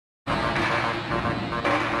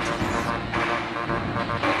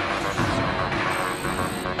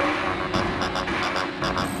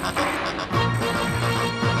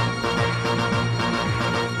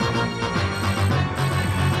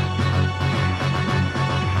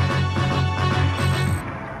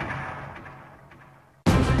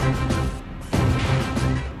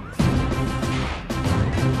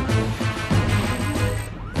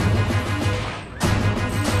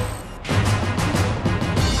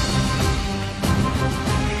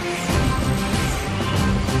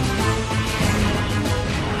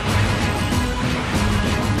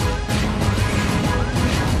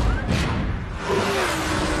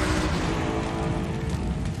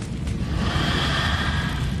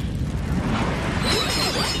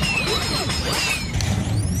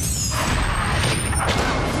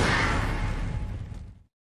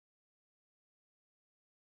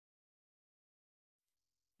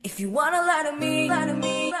If you wanna lie to me, lie to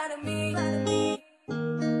me, lie to me, lie to me.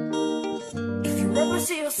 If you ever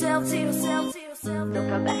see yourself, don't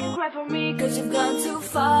come back and cry for me, cause you've gone too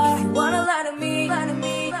far. If you wanna lie to me, lie to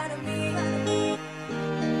me, lie to me, lie to me.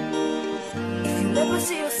 If you ever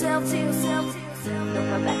see yourself, don't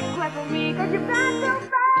come back and cry for me, cause you've gone too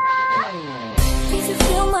far. If you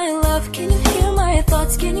feel my love, can you hear my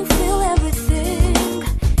thoughts? Can you feel everything?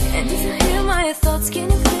 And if you hear my thoughts, can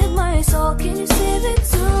you feel my soul? Can you save it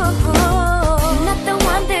too? You're not the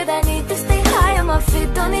one that I need to stay high on my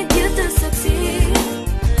feet. Don't need you to succeed.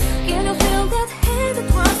 Can you feel that hate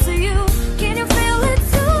that runs to you? Can you feel it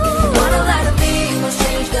too? You wanna lie to me, you must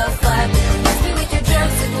change the vibe. Touch me with your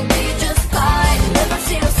jerks, it will be just fine. Never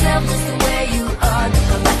see yourself just the way you are. Don't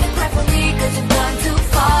come back and cry for me, cause you've gone too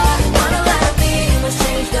far. You wanna lie to me, you must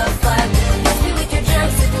change the vibe. Touch me with your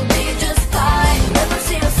jerks, it will be just fine. Never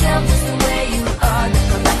see yourself just the way you are. Don't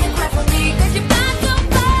come back and cry for me, cause you've gone too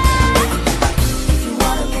far. If you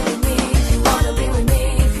wanna be with me, if you wanna be with me,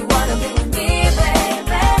 if you wanna be with me,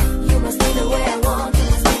 baby, you must be the way I want, you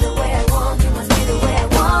must be the way I want, you must be the way I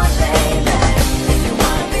want, baby. If you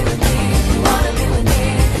wanna be with me, if you wanna be with me,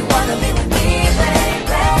 if you wanna be with me,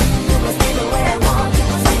 baby, you must be the way I want, you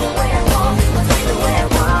must be the way I want, you must be the way I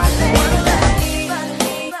want, baby.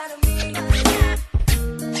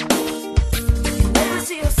 Never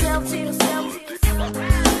see yourself,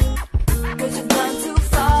 cause you've gone too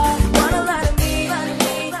far. Wanna lie to me, lie to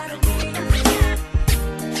me, lie to me.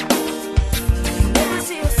 Never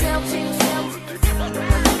see yourself,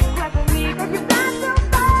 cry for me, cause you've gone too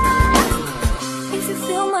far. If you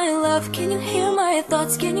feel my love, can you hear my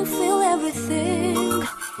thoughts? Can you feel everything?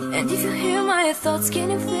 And if you hear my thoughts, can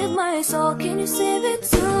you feel my soul? Can you save it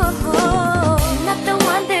too? You're not the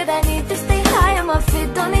one that I need to stay high on my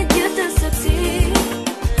feet. Don't need you to succeed.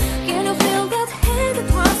 Can you feel that hate that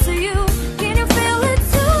runs to you? Can you feel it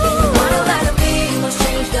too? If you wanna lie to me, you must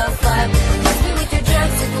change the vibe. Touch me with your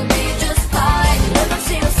jerks, it will be just fine. Never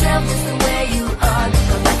see yourself just the way you are. Don't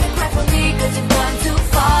come back and cry for me, cause you've gone too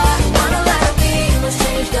far. You wanna lie to me, you must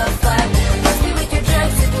change the vibe. Touch me with your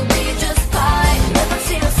jerks, it will be just fine. Never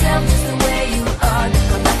see yourself just the way you are. Don't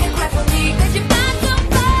come back and cry for me, cause you've gone too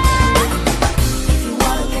far. If you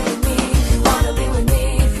wanna be with me, if you wanna be with me,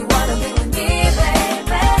 if you wanna be with me,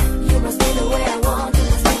 baby, you must be the way I want, you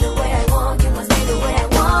must be the way I want, you must be the way I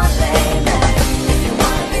want, baby. If you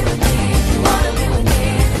wanna be with me, if you wanna be with me,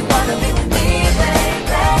 if you wanna be with me,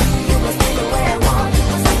 baby, you must be the way I want, you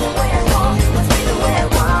must be the way I want, you must be the way I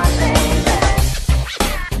want, baby.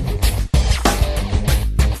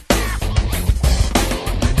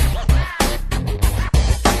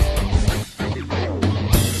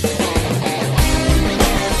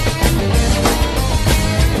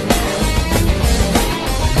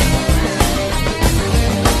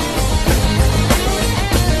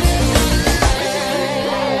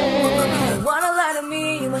 Wanna lie to me,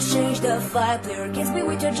 you must change the vibe. Play against me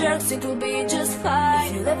with your jerks, it will be just fine.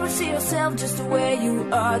 If you'll ever see yourself just the way you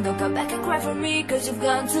are, don't come back and cry for me, cause you've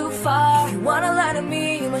gone too far. If you wanna lie to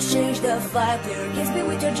me, you must change the vibe. Play against me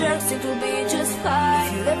with your jerks, it will be just fine.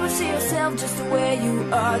 If you'll ever see yourself just the way you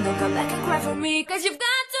are, don't come back and cry for me, cause you've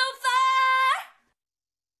gone too far.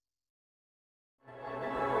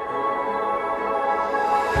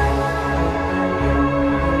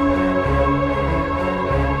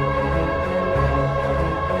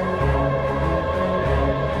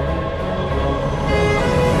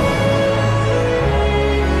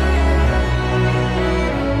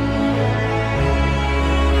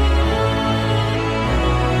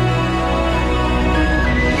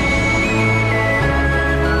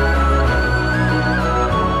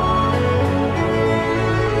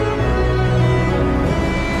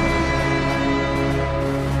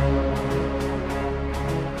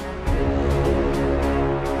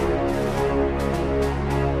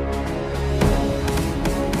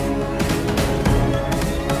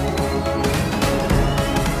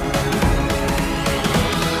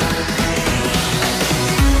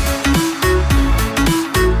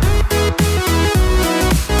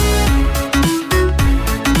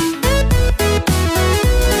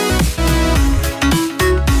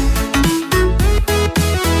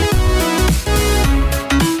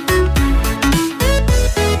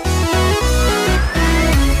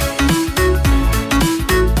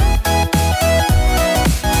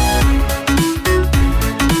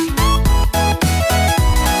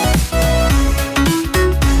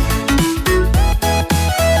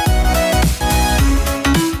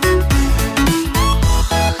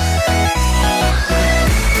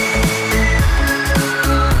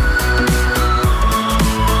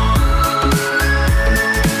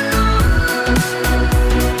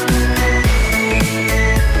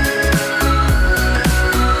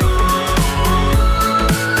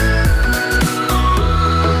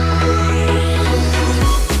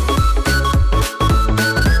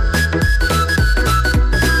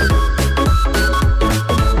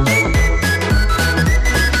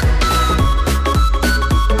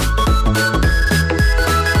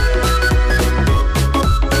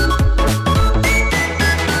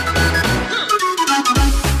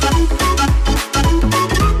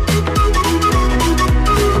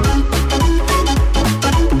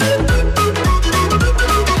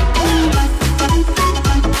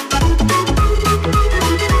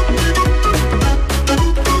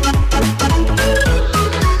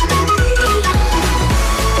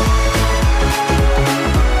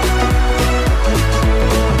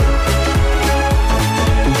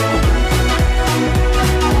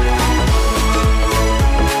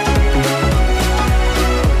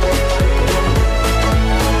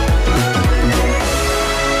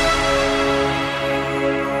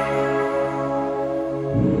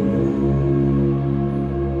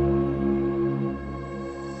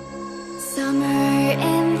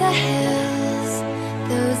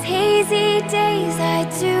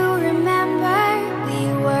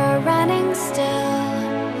 still,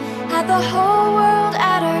 had the whole world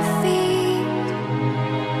at our feet,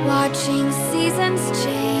 watching seasons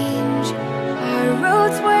change. Our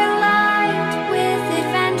roads were lined with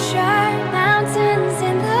adventure, mountains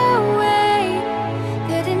in the way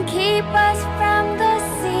couldn't keep us from the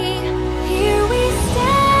sea. Here we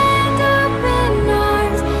stand, open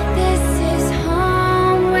arms. This is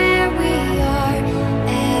home where we are,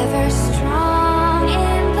 ever strong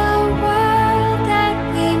in the world that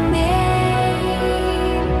we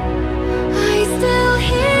made. I still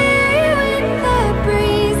hear you in the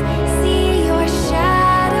breeze, see your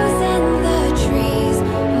shadows in the trees,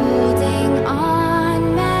 holding on,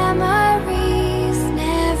 memories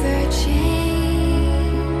never change.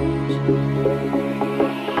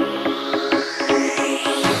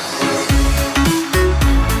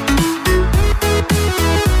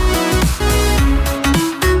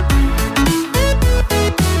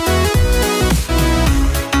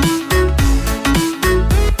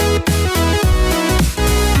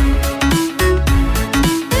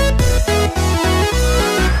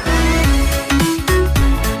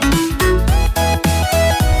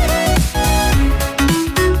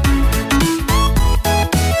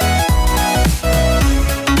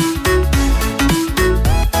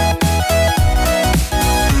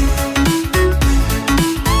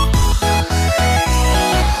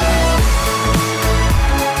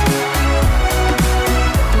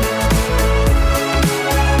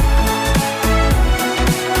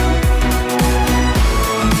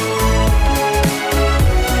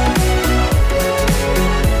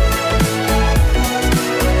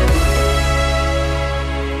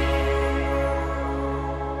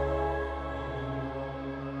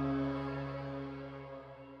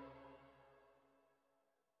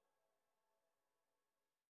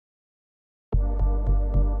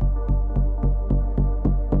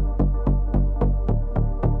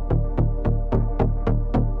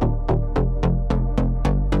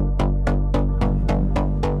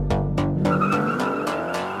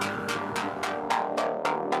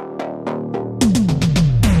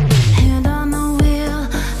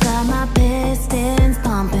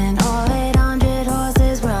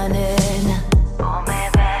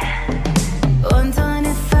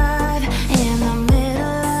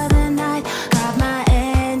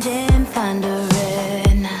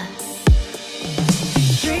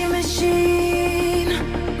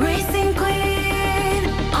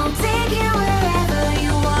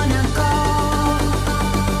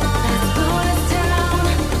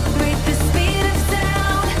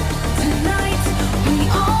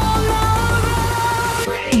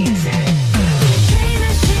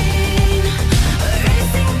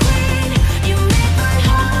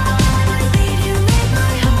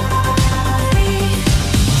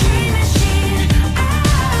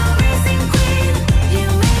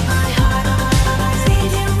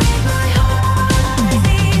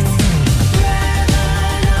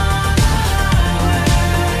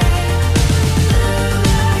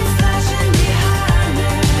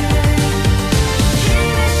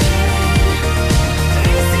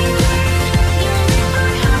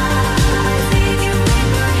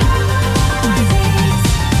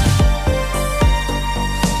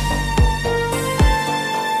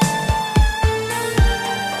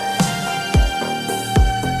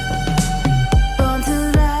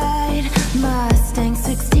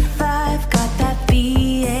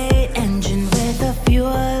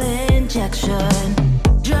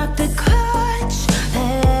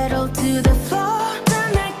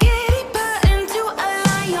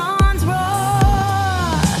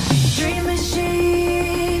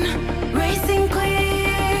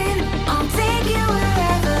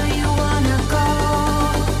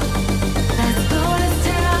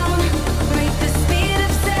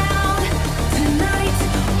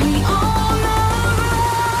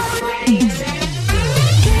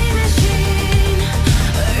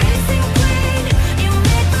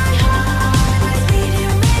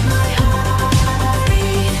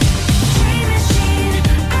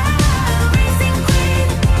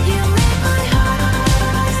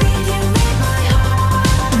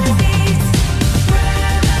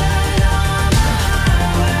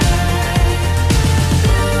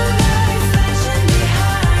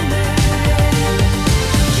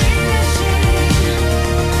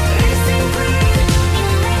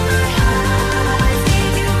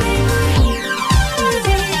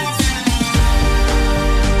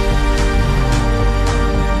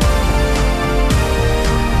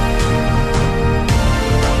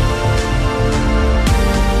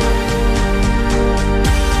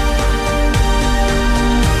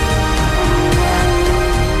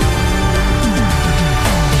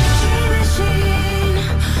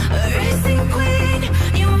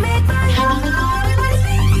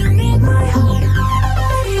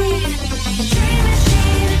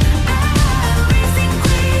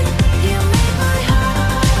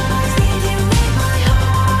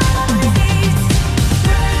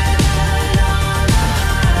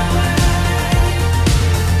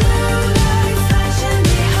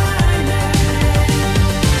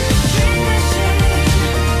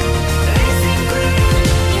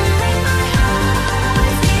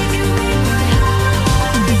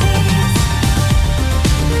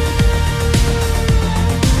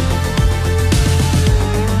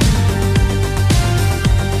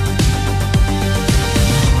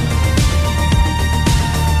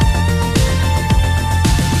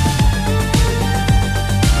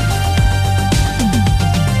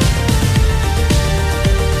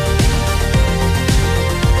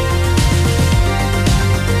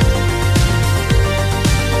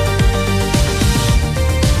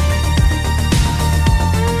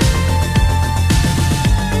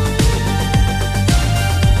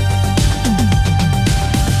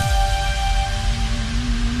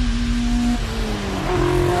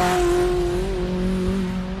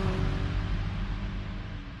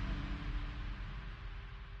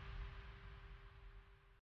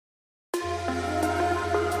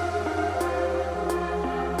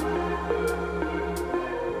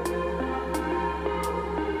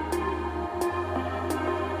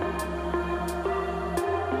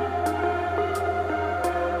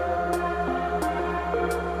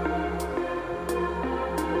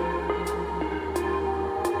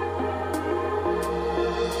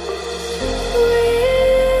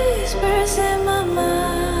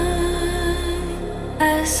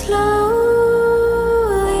 slow.